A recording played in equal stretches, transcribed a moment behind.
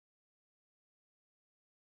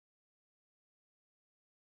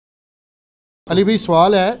علی بھائی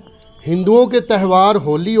سوال ہے، ہندوؤں کے تہوار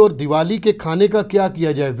ہولی اور دیوالی کے کھانے کا کیا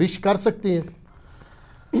کیا جائے؟ وش کر سکتے ہیں؟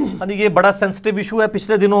 یہ بڑا سینسٹیو ایشو ہے۔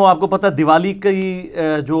 پچھلے دنوں آپ کو پتہ دیوالی کی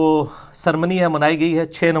جو سرمنی ہے منائی گئی ہے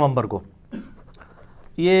 6 نومبر کو۔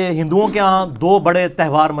 یہ ہندوؤں کے ہاں 2 بڑے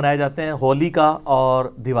تہوار منائے جاتے ہیں، ہولی کا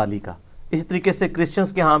اور دیوالی کا۔ اسی طریقے سے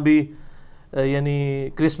کرسچنز کے ہاں بھی یعنی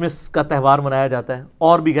کرسمس کا تہوار منایا جاتا ہے،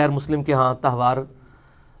 اور بھی غیر مسلم کے ہاں تہوار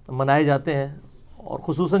منائے جاتے ہیں۔ اور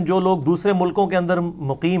خصوصاً جو لوگ دوسرے ملکوں کے اندر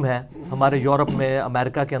مقیم ہیں، ہمارے یورپ میں،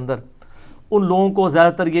 امریکہ کے اندر، ان لوگوں کو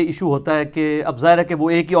زیادہ تر یہ ایشو ہوتا ہے کہ اب ظاہر ہے کہ وہ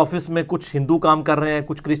ایک ہی آفس میں کچھ ہندو کام کر رہے ہیں،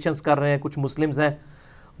 کچھ کرسچنز کر رہے ہیں، کچھ مسلمز ہیں،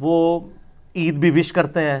 وہ عید بھی وش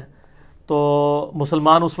کرتے ہیں، تو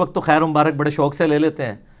مسلمان اس وقت تو خیر مبارک بڑے شوق سے لے لیتے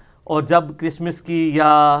ہیں، اور جب کرسمس کی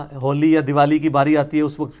یا ہولی یا دیوالی کی باری آتی ہے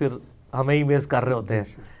اس وقت پھر ہمیں ہی میز کر رہے ہوتے ہیں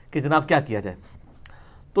کہ جناب کیا کیا جائے۔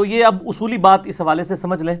 تو یہ اب اصولی بات اس حوالے سے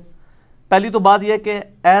سمجھ لیں۔ پہلی تو بات یہ ہے کہ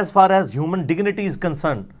as far as human dignity is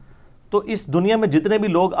concern, تو اس دنیا میں جتنے بھی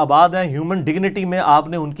لوگ آباد ہیں، ہیومن ڈگنیٹی میں آپ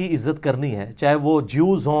نے ان کی عزت کرنی ہے، چاہے وہ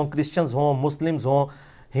جیوز ہوں، کرسچنز ہوں، مسلمز ہوں،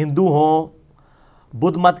 ہندو ہوں،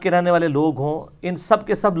 بدھ مت کے رہنے والے لوگ ہوں، ان سب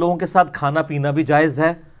کے سب لوگوں کے ساتھ کھانا پینا بھی جائز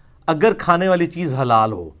ہے اگر کھانے والی چیز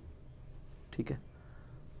حلال ہو، ٹھیک ہے؟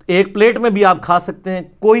 ایک پلیٹ میں بھی آپ کھا سکتے ہیں،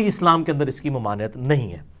 کوئی اسلام کے اندر اس کی ممانعت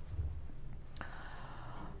نہیں ہے۔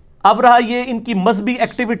 اب رہا یہ ان کی مذہبی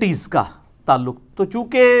ایکٹیویٹیز کا تعلق، تو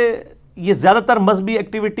چونکہ یہ زیادہ تر مذہبی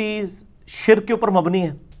ایکٹیویٹیز شرک کے اوپر مبنی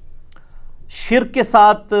ہیں، شرک کے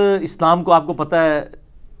ساتھ اسلام کو آپ کو پتہ ہے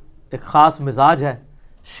ایک خاص مزاج ہے۔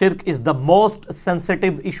 شرک is the most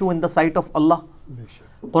sensitive issue in the sight of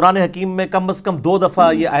اللہ۔ قرآن حکیم میں کم از کم 2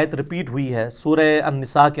 دفعہ یہ آیت ریپیٹ ہوئی ہے، سورہ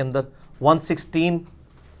النساء کے اندر 116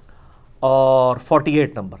 اور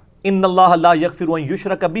 48 نمبر، ان اللہ لا یغفر ان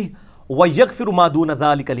یشرک بہ ویغفر ما دون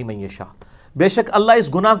ذلک لمن یشاء۔ بے شک اللہ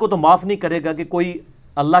اس گناہ کو تو معاف نہیں کرے گا کہ کوئی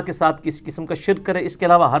اللہ کے ساتھ کسی قسم کا شرک کرے، اس کے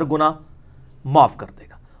علاوہ ہر گناہ معاف کر دے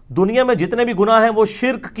گا۔ دنیا میں جتنے بھی گناہ ہیں وہ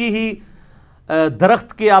شرک کی ہی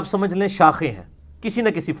درخت کے آپ سمجھ لیں شاخیں ہیں کسی نہ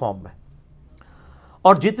کسی فارم میں،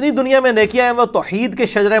 اور جتنی دنیا میں نیکیاں ہیں وہ توحید کے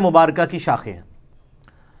شجرہ مبارکہ کی شاخیں ہیں۔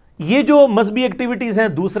 یہ جو مذہبی ایکٹیویٹیز ہیں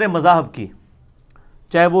دوسرے مذاہب کی،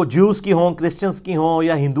 چاہے وہ جیوز کی ہوں، کرسچنز کی ہوں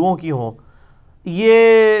یا ہندوؤں کی ہوں،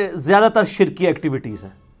 یہ زیادہ تر شرکی ایکٹیویٹیز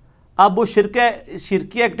ہیں۔ اب وہ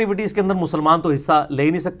شرکی ایکٹیویٹیز کے اندر مسلمان تو حصہ لے ہی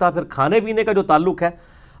نہیں سکتا۔ پھر کھانے پینے کا جو تعلق ہے،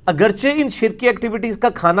 اگرچہ ان شرکی ایکٹیویٹیز کا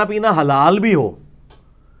کھانا پینا حلال بھی ہو،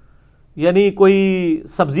 یعنی کوئی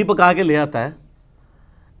سبزی پکا کے لے آتا ہے،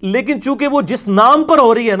 لیکن چونکہ وہ جس نام پر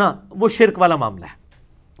ہو رہی ہے نا وہ شرک والا معاملہ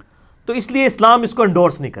ہے، تو اس لیے اسلام اس کو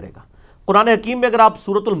انڈورس نہیں کرے گا۔ قرآن حکیم میں اگر آپ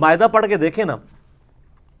سورۃ المائدہ پڑھ کے دیکھیں نا،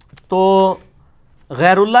 تو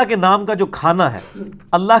غیر اللہ کے نام کا جو کھانا ہے،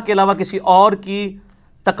 اللہ کے علاوہ کسی اور کی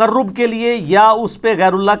تقرب کے لیے یا اس پہ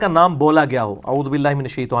غیر اللہ کا نام بولا گیا ہو، اعوذ باللہ من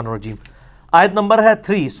الشیطان الرجیم، آیت نمبر ہے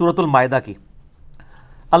 3 سورۃ المائدہ کی۔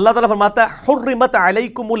 اللہ تعالیٰ فرماتا ہے حرمت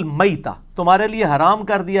علیکم المیتہ، تمہارے لیے حرام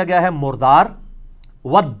کر دیا گیا ہے مردار،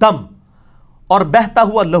 والدم، اور بہتا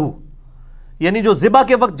ہوا لہو، یعنی جو ذبح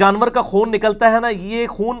کے وقت جانور کا خون نکلتا ہے نا، یہ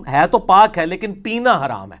خون ہے تو پاک ہے لیکن پینا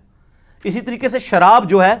حرام ہے۔ اسی طریقے سے شراب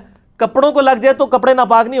جو ہے کپڑوں کو لگ جائے تو کپڑے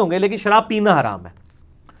ناپاک نہیں ہوں گے، لیکن شراب پینا حرام ہے،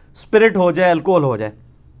 اسپرٹ ہو جائے، الکوہل ہو جائے۔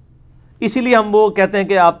 اسی لیے ہم وہ کہتے ہیں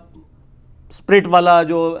کہ آپ اسپرٹ والا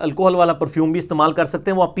جو الکوہل والا پرفیوم بھی استعمال کر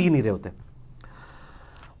سکتے ہیں، وہ آپ پی نہیں رہے ہوتے۔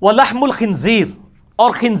 وَلَحْمُ الْخِنزِيرِ،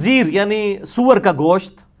 اور خنزیر یعنی سور کا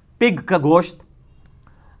گوشت، پگ کا گوشت،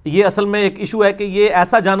 یہ اصل میں ایک ایشو ہے کہ یہ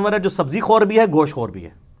ایسا جانور ہے جو سبزی خور بھی ہے، گوشت خور بھی ہے۔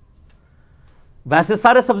 ویسے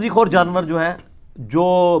سارے سبزی خور جانور جو ہیں،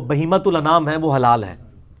 جو بہیمۃ الانعام ہیں، وہ حلال ہیں،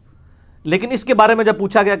 لیکن اس کے بارے میں جب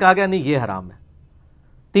پوچھا گیا کہا گیا نہیں یہ حرام ہے۔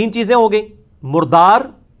 3 چیزیں ہو گئیں، مردار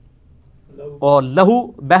اور لہو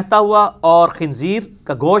بہتا ہوا اور خنزیر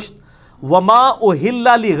کا گوشت، وما اہل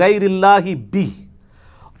لغیر اللہ بہ،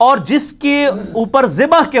 اور جس کے اوپر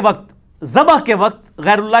ذبح کے وقت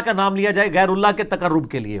غیر اللہ کا نام لیا جائے، غیر اللہ کے تقرب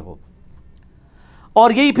کے لیے ہو۔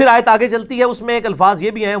 اور یہی پھر آیت آگے چلتی ہے، اس میں ایک الفاظ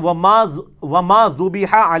یہ بھی ہیں وما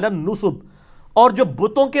ذبح علی النصب، اور جو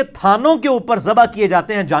بتوں کے تھانوں کے اوپر ذبح کیے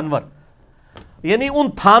جاتے ہیں جانور، یعنی ان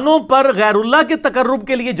تھانوں پر غیر اللہ کے تقرب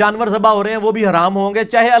کے لیے جانور ذبح ہو رہے ہیں، وہ بھی حرام ہوں گے،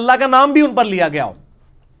 چاہے اللہ کا نام بھی ان پر لیا گیا ہو،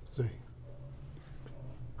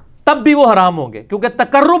 تب بھی وہ حرام ہوں گے، کیونکہ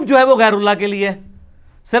تقرب جو ہے وہ غیر اللہ کے لیے ہے۔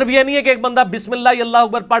 صرف یہ نہیں ہے کہ ایک بندہ بسم اللہ اللہ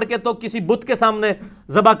اکبر پڑھ کے تو کسی بت کے سامنے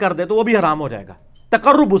ذبح کر دے تو وہ بھی حرام ہو جائے گا،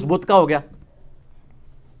 تقرب اس بت کا ہو گیا،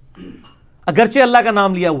 اگرچہ اللہ کا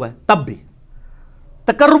نام لیا ہوا ہے تب بھی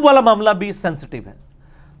تقرب والا معاملہ بھی سینسٹیو ہے۔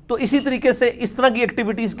 تو اسی طریقے سے اس طرح کی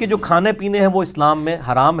ایکٹیویٹیز کے جو کھانے پینے ہیں وہ اسلام میں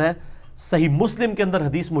حرام ہے۔ صحیح مسلم کے اندر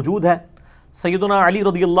حدیث موجود ہے، سیدنا علی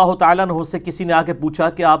رضی اللہ تعالیٰ عنہ سے کسی نے آ کے پوچھا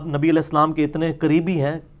کہ آپ نبی علیہ السلام کے اتنے قریبی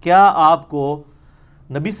ہیں، کیا آپ کو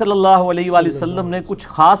نبی صلی اللہ علیہ وآلہ وسلم نے کچھ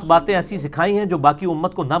خاص باتیں ایسی سکھائی ہیں جو باقی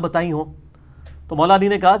امت کو نہ بتائی ہوں؟ تو مولا علی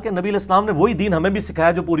نے کہا کہ نبی علیہ السلام نے وہی دین ہمیں بھی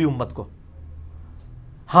سکھایا جو پوری امت کو.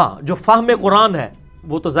 ہاں، جو فہم قرآن ہے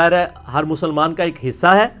وہ تو ظاہر ہے ہر مسلمان کا ایک حصہ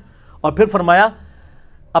ہے. اور پھر فرمایا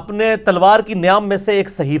اپنے تلوار کی نیام میں سے ایک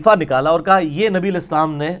صحیفہ نکالا اور کہا یہ نبی علیہ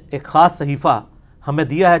السلام نے ایک خاص صحیفہ ہمیں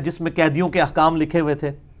دیا ہے جس میں قیدیوں کے احکام لکھے ہوئے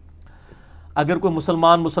تھے. اگر کوئی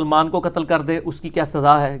مسلمان کو قتل کر دے اس کی کیا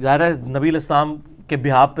سزا ہے. ظاہر ہے نبی علیہ السلام کے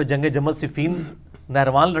بہاف پہ جنگ جمل صفین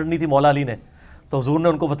نہروان لڑنی تھی مولا علی نے، تو حضور نے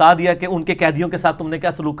ان کو بتا دیا کہ ان کے قیدیوں کے ساتھ تم نے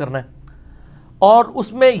کیا سلوک کرنا ہے. اور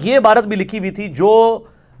اس میں یہ عبارت بھی لکھی ہوئی تھی جو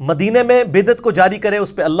مدینے میں بدعت کو جاری کرے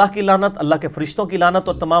اس پہ اللہ کی لعنت، اللہ کے فرشتوں کی لعنت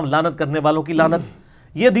اور تمام لعنت کرنے والوں کی لعنت.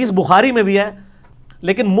 یہ حدیث بخاری میں بھی ہے،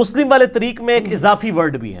 لیکن مسلم والے طریق میں ایک اضافی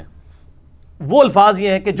ورڈ بھی ہے. وہ الفاظ یہ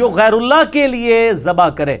ہیں کہ جو غیر اللہ کے لیے ذبح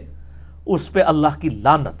کرے اس پہ اللہ کی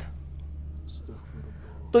لعنت.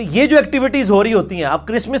 تو یہ جو ایکٹیویٹیز ہو رہی ہوتی ہیں، اب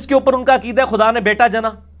کرسمس کے اوپر ان کا عقیدہ ہے خدا نے بیٹا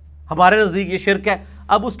جنا، ہمارے نزدیک یہ شرک ہے.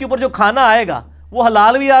 اب اس کے اوپر جو کھانا آئے گا وہ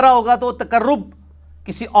حلال بھی آ رہا ہوگا تو تقرب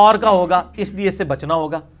کسی اور کا ہوگا، اس لیے اس سے بچنا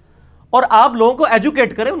ہوگا. اور آپ لوگوں کو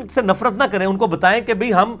ایجوکیٹ کریں، ان سے نفرت نہ کریں، ان کو بتائیں کہ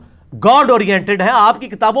بھئی ہم گاڈ اورینٹڈ ہیں، آپ کی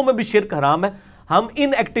کتابوں میں بھی شرک حرام ہے. ہم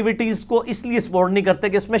ان ایکٹیویٹیز کو اس لیے سپورٹ نہیں کرتے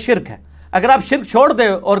کہ اس میں شرک ہے. اگر آپ شرک چھوڑ دیں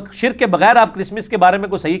اور شرک کے بغیر آپ کرسمس کے بارے میں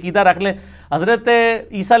کوئی صحیح عقیدہ رکھ لیں، حضرت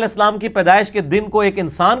عیسیٰ علیہ السلام کی پیدائش کے دن کو ایک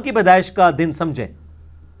انسان کی پیدائش کا دن سمجھیں،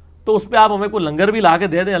 تو اس پہ آپ ہمیں کوئی لنگر بھی لا کے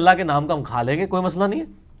دے دیں اللہ کے نام کا، ہم کھا لیں گے، کوئی مسئلہ نہیں ہے،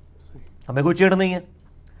 ہمیں کوئی چڑ نہیں ہے.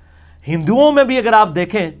 ہندوؤں میں بھی اگر آپ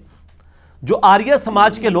دیکھیں جو آریہ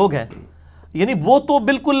سماج کے لوگ ہیں، یعنی وہ تو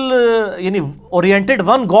بالکل یعنی اورینٹڈ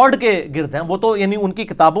ون گاڈ کے گرد ہیں. وہ تو یعنی ان کی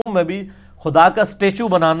کتابوں میں بھی خدا کا اسٹیچو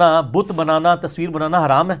بنانا، بت بنانا، تصویر بنانا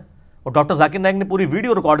حرام ہے. اور ڈاکٹر ذاکر نائک نے پوری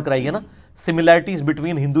ویڈیو ریکارڈ کرائی ہے نا، similarities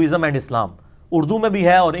between Hinduism and Islam, Urdu میں بھی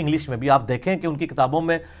ہے اور انگلش میں بھی. آپ دیکھیں کہ ان کی کتابوں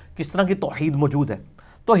میں کس طرح کی توحید موجود ہے.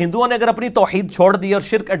 تو ہندوؤں نے اگر اپنی توحید چھوڑ دی اور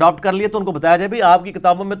شرک اڈاپٹ کر لیے تو ان کو بتایا جائے بھی آپ کی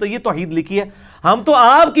کتابوں میں تو یہ توحید لکھی ہے، ہم تو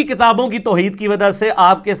آپ کی کتابوں کی توحید کی وجہ سے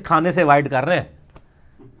آپ کے اس کھانے سے اوائڈ کر رہے ہیں.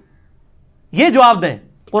 یہ جواب دیں،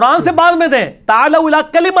 قرآن سے بعد میں دیں. تعالوا الی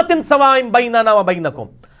کلمۃ سواء بیننا و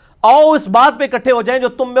بینکم، آؤ اس بات پہ اکٹھے ہو جائیں جو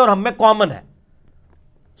تم میں اور ہم میں کامن ہے.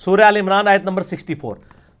 سورہ آل عمران آیت نمبر 64.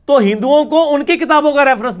 تو ہندوؤں کو ان کی کتابوں کا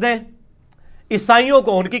ریفرنس دیں، عیسائیوں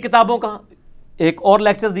کو ان کی کتابوں کا. ایک اور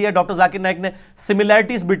لیکچر دیا ڈاکٹر ذاکر نائک نے،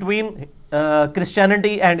 similarities between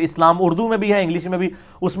Christianity and Islam, Urdu میں بھی ہے انگلش میں بھی.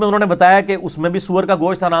 اس میں انہوں نے بتایا کہ اس میں بھی سور کا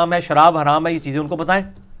گوشت حرام ہے، شراب حرام ہے، یہ چیزیں ان کو بتائیں.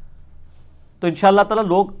 تو انشاءاللہ تعالیٰ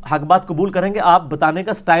لوگ حق بات قبول کریں گے. آپ بتانے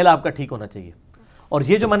کا سٹائل آپ کا ٹھیک ہونا چاہیے. اور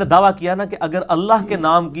یہ جو میں نے دعویٰ کیا نا کہ اگر اللہ کے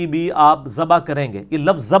نام کی بھی آپ ذبح کریں گے، یہ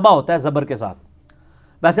لفظ ذبح ہوتا ہے زبر کے ساتھ،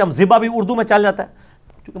 ویسے ہم ذبح بھی اردو میں چل جاتا ہے،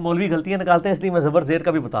 کیونکہ مولوی غلطیاں نکالتے ہیں اس لیے میں زبر زیر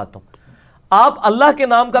کا بھی بتاتا ہوں. آپ اللہ کے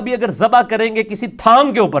نام کا بھی اگر ذبح کریں گے کسی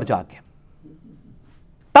تھان کے اوپر جا کے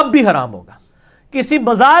تب بھی حرام ہوگا. کسی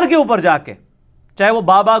مزار کے اوپر جا کے، چاہے وہ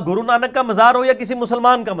بابا گرو نانک کا مزار ہو یا کسی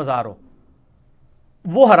مسلمان کا مزار ہو،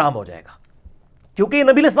 وہ حرام ہو جائے گا، کیونکہ یہ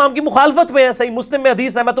نبی الاسلام کی مخالفت میں ہے. صحیح مسلم میں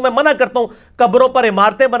حدیث ہے، میں تمہیں منع کرتا ہوں قبروں پر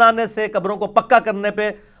عمارتیں بنانے سے، قبروں کو پکا کرنے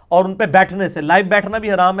پہ اور ان پہ بیٹھنے سے. لائیو بیٹھنا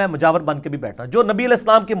بھی حرام ہے، مجاور بن کے بھی بیٹھنا. جو نبی علیہ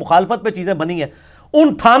السلام کی مخالفت پہ چیزیں بنی ہیں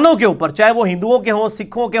ان تھانوں کے اوپر، چاہے وہ ہندوؤں کے ہوں،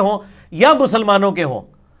 سکھوں کے ہوں یا مسلمانوں کے ہوں،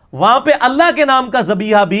 وہاں پہ اللہ کے نام کا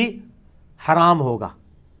ذبیحہ بھی حرام ہوگا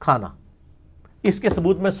کھانا. اس کے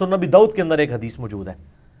ثبوت میں سنن ابی داؤد کے اندر ایک حدیث موجود ہے.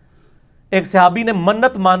 ایک صحابی نے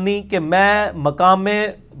منت مانی کہ میں مقام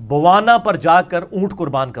بوانا پر جا کر اونٹ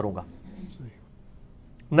قربان کروں گا.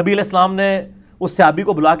 نبی علیہ السلام نے اس صحابی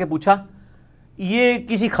کو بلا کے پوچھا یہ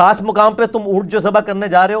کسی خاص مقام پہ تم اونٹ جو ذبح کرنے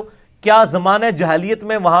جا رہے ہو، کیا زمانہ جاہلیت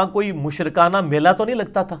میں وہاں کوئی مشرکانہ میلہ تو نہیں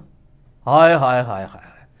لگتا تھا؟ ہائے ہائے ہائے ہائے،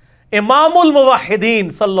 امام الموحدین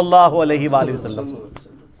صلی اللہ علیہ وآلہ وسلم.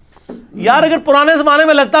 یار اگر پرانے زمانے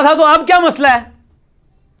میں لگتا تھا تو اب کیا مسئلہ ہے؟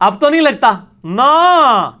 اب تو نہیں لگتا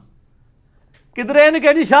نا. کدھر نے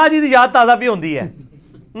کہا جی شاہ جی دی یاد تازہ بھی ہوندی ہے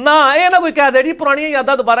نا، یہ نہ کوئی کہہ دے جی پرانی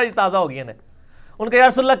یاداں دوبارہ جی تازہ ہو گئی ہیں. ان کا یا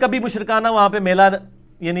رسول اللہ کبھی مشرکانہ وہاں پہ میلہ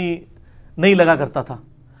یعنی نہیں لگا کرتا تھا.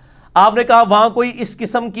 آپ نے کہا وہاں کوئی اس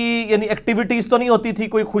قسم کی یعنی ایکٹیویٹیز تو نہیں ہوتی تھی،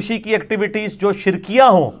 کوئی خوشی کی ایکٹیویٹیز جو شرکیہ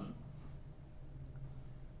ہوں؟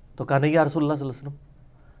 تو کہا نہیں یا رسول اللہ صلی اللہ علیہ وسلم.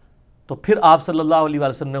 تو پھر آپ صلی اللہ علیہ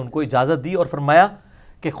وسلم نے ان کو اجازت دی اور فرمایا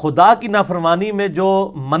کہ خدا کی نافرمانی میں جو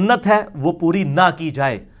منت ہے وہ پوری نہ کی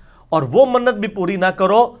جائے، اور وہ منت بھی پوری نہ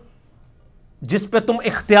کرو جس پہ تم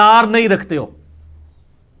اختیار نہیں رکھتے ہو.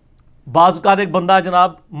 بعض اوقات ایک بندہ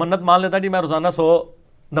جناب منت مان لیتا جی میں روزانہ 100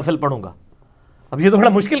 نفل پڑھوں گا. اب یہ تو بڑا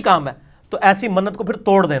مشکل کام ہے، تو ایسی منت کو پھر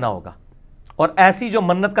توڑ دینا ہوگا. اور ایسی جو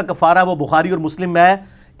منت کا کفارہ وہ بخاری اور مسلم میں ہے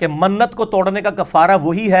کہ منت کو توڑنے کا کفارہ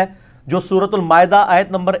وہی ہے جو سورۃ المائدہ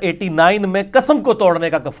آیت نمبر 89 میں قسم کو توڑنے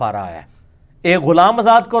کا کفارہ آیا ہے. ایک غلام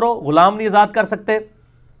آزاد کرو، غلام نہیں آزاد کر سکتے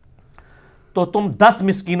تو تم 10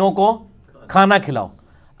 مسکینوں کو کھانا کھلاؤ،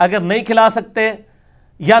 اگر نہیں کھلا سکتے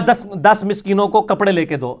یا 10 مسکینوں کو کپڑے لے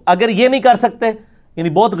کے دو، اگر یہ نہیں کر سکتے یعنی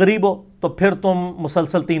بہت غریب ہو تو پھر تم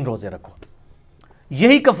مسلسل 3 روزے رکھو.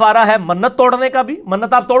 یہی کفارہ ہے منت توڑنے کا بھی،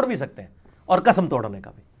 منت آپ توڑ بھی سکتے ہیں، اور قسم توڑنے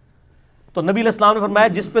کا بھی. تو نبی علیہ السلام نے فرمایا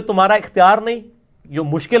جس پہ تمہارا اختیار نہیں، جو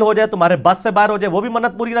مشکل ہو جائے، تمہارے بس سے باہر ہو جائے، وہ بھی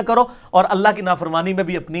منت پوری نہ کرو، اور اللہ کی نافرمانی میں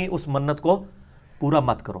بھی اپنی اس منت کو پورا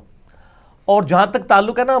مت کرو. اور جہاں تک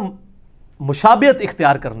تعلق ہے نا مشابہت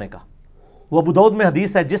اختیار کرنے کا، وہ ابو داؤد میں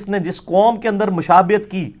حدیث ہے جس نے جس قوم کے اندر مشابہت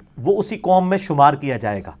کی وہ اسی قوم میں شمار کیا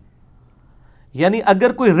جائے گا. یعنی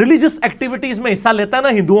اگر کوئی ریلیجس ایکٹیویٹیز میں حصہ لیتا ہے نا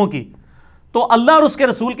ہندوؤں کی، تو اللہ اور اس کے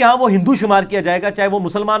رسول کے ہاں وہ ہندو شمار کیا جائے گا، چاہے وہ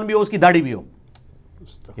مسلمان بھی ہو، اس کی داڑھی بھی ہو.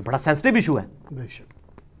 یہ بڑا سینسٹیو ایشو ہے.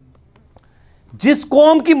 جس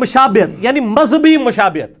قوم کی مشابہت یعنی مذہبی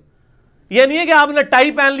مشابہت، یہ نہیں ہے کہ آپ نے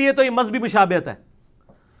ٹائی پہن لی ہے تو یہ مذہبی مشابہت ہے،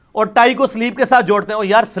 اور ٹائی کو سلیب کے ساتھ جوڑتے ہیں. اور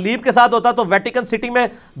یار سلیب کے ساتھ ہوتا تو ویٹیکن سٹی میں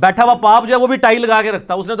بیٹھا ہوا پاپ جو ہے وہ بھی ٹائی لگا کے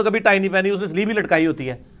رکھتا، اس نے تو کبھی ٹائی نہیں پہنی، اس نے سلیب ہی لٹکائی ہوتی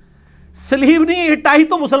ہے. سلیب نہیں، یہ ٹائی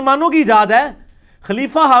تو مسلمانوں کی ایجاد ہے.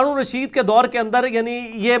 خلیفہ ہارون رشید کے دور کے اندر یعنی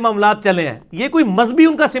یہ معاملات چلے ہیں، یہ کوئی مذہبی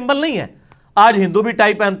ان کا سمبل نہیں ہے. آج ہندو بھی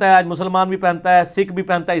ٹائی پہنتا ہے، آج مسلمان بھی پہنتا ہے، سکھ بھی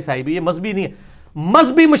پہنتا ہے، عیسائی بھی. یہ مذہبی نہیں ہے.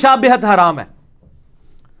 مذہبی مشابہت حرام ہے.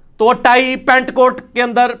 تو وہ ٹائی پینٹ کوٹ کے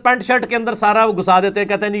اندر، پینٹ شرٹ کے اندر سارا وہ گھسا دیتے ہیں،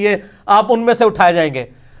 کہتے ہیں یہ آپ ان میں سے اٹھائے جائیں گے.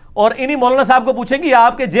 اور انہی مولانا صاحب کو پوچھیں گے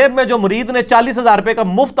آپ کے جیب میں جو مرید نے 40,000 روپے کا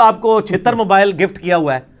مفت آپ کو 76 موبائل گفٹ کیا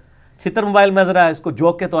ہوا ہے، 76 موبائل میں ذرا اس کو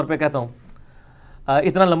جوک کے طور پہ کہتا ہوں،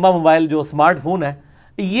 اتنا لمبا موبائل جو اسمارٹ فون ہے،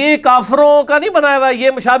 یہ کافروں کا نہیں بنایا ہوا،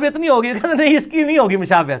 یہ مشابہت نہیں ہوگی. کہتے نہیں اس کی نہیں ہوگی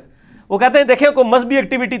مشابہت. وہ کہتے ہیں دیکھیں کوئی مذہبی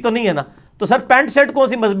ایکٹیویٹی تو نہیں ہے نا. تو سر پینٹ شرٹ کون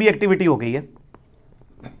سی مذہبی ایکٹیویٹی ہو گئی ہے؟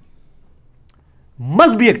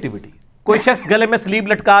 مذہبی ایکٹیویٹی. کوئی شخص گلے میں سلیب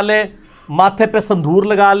لٹکا لے، ماتھے پہ سندور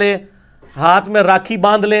لگا لے، ہاتھ میں راکھی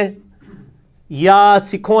باندھ لے، یا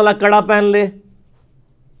سکھوں والا کڑا پہن لے،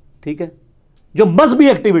 ٹھیک ہے، جو مذہبی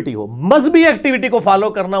ایکٹیویٹی ہو، مذہبی ایکٹیویٹی کو فالو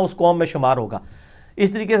کرنا اس قوم میں شمار ہوگا.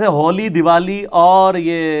 اس طریقے سے ہولی، دیوالی اور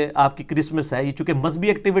یہ آپ کی کرسمس ہے، یہ چونکہ مذہبی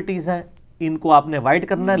ایکٹیویٹیز ہیں، ان کو آپ نے اوائڈ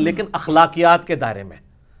کرنا ہے، لیکن اخلاقیات کے دائرے میں.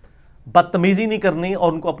 بدتمیزی نہیں کرنی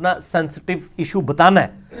اور ان کو اپنا سینسٹیو ایشو بتانا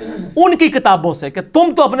ہے ان کی کتابوں سے کہ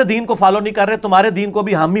تم تو اپنے دین کو فالو نہیں کر رہے، تمہارے دین کو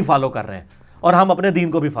بھی ہم ہی فالو کر رہے ہیں اور ہم اپنے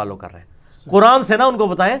دین کو بھی فالو کر رہے ہیں. قرآن سے نہ ان کو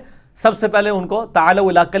بتائیں. سب سے پہلے ان کو تعالوا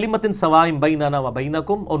الی کلمۃ سواء بیننا و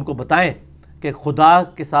بینکم، ان کو بتائیں کہ خدا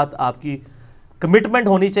کے ساتھ آپ کی کمٹمنٹ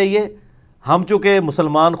ہونی چاہیے. ہم چونکہ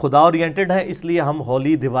مسلمان خدا اورینٹڈ ہیں، اس لیے ہم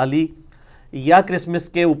ہولی، دیوالی یا کرسمس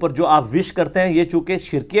کے اوپر جو آپ وش کرتے ہیں یہ چونکہ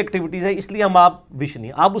شرکی ایکٹیویٹیز ہے، اس لیے ہم آپ وش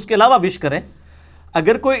نہیں، آپ اس کے علاوہ وش کریں.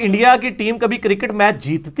 اگر کوئی انڈیا کی ٹیم کبھی کرکٹ میچ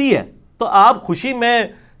جیتتی ہے تو آپ خوشی میں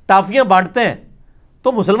ٹافیاں بانٹتے ہیں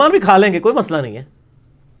تو مسلمان بھی کھا لیں گے، کوئی مسئلہ نہیں ہے،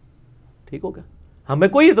 ٹھیک ہوگا، ہمیں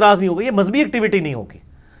کوئی اعتراض نہیں ہوگا. یہ مذہبی ایکٹیویٹی نہیں ہوگی.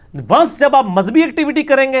 ونس جب آپ مذہبی ایکٹیویٹی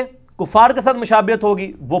کریں گے، کفار کے ساتھ مشابہت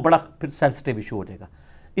ہوگی، وہ بڑا پھر سینسٹیو ایشو ہو جائے گا.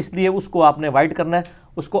 اس لیے اس کو آپ نے اوائڈ کرنا ہے.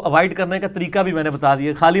 اس کو اوائڈ کرنے کا طریقہ بھی میں نے بتا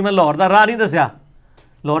دیا. خالی میں لاہور دا راہ نہیں دسیا،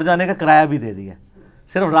 لاہور جانے کا کرایہ بھی دے دیا،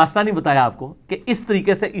 صرف راستہ نہیں بتایا آپ کو کہ اس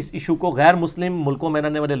طریقے سے اس ایشو کو غیر مسلم ملکوں میں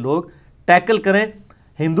رہنے والے لوگ ٹیکل کریں.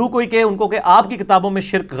 ہندو کوئی کہ ان کو کہ آپ کی کتابوں میں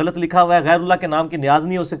شرک غلط لکھا ہوا ہے، غیر اللہ کے نام کی نیاز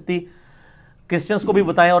نہیں ہو سکتی. کرسچنس کو بھی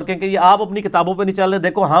بتائیں اور کہیں کہ یہ آپ اپنی کتابوں پہ نہیں چل رہے،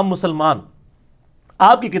 دیکھو ہم مسلمان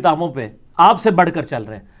آپ کی کتابوں پہ آپ سے بڑھ کر چل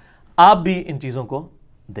رہے ہیں. آپ بھی ان چیزوں کو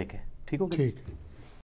دیکھیں. ٹھیک ہو گیا؟ ٹھیک.